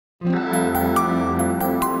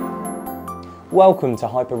Welcome to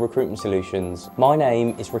Hyper Recruitment Solutions. My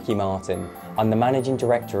name is Ricky Martin. I'm the Managing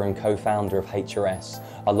Director and co-founder of HRS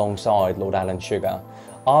alongside Lord Alan Sugar.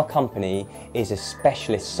 Our company is a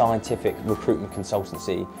specialist scientific recruitment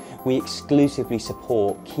consultancy. We exclusively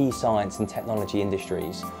support key science and technology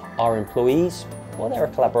industries. Our employees, well, they're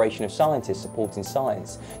a collaboration of scientists supporting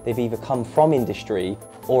science. They've either come from industry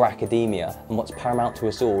or academia, and what's paramount to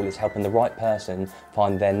us all is helping the right person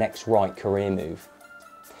find their next right career move.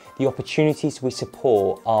 The opportunities we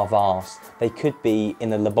support are vast. They could be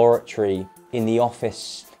in the laboratory, in the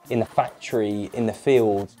office, in the factory, in the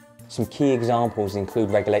field. Some key examples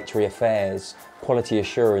include regulatory affairs, quality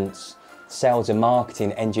assurance, sales and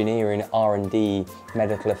marketing, engineering, R&D,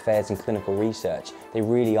 medical affairs and clinical research. They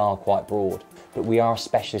really are quite broad, but we are a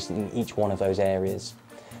specialist in each one of those areas.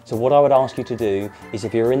 So what I would ask you to do is,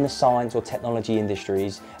 if you're in the science or technology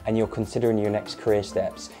industries and you're considering your next career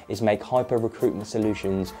steps, is make Hyper Recruitment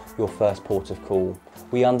Solutions your first port of call.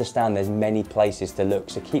 We understand there's many places to look,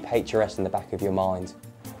 so keep HRS in the back of your mind.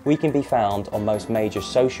 We can be found on most major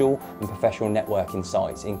social and professional networking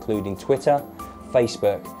sites, including Twitter,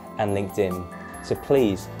 Facebook and LinkedIn. So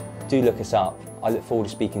please do look us up. I look forward to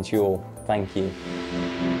speaking to you all. Thank you.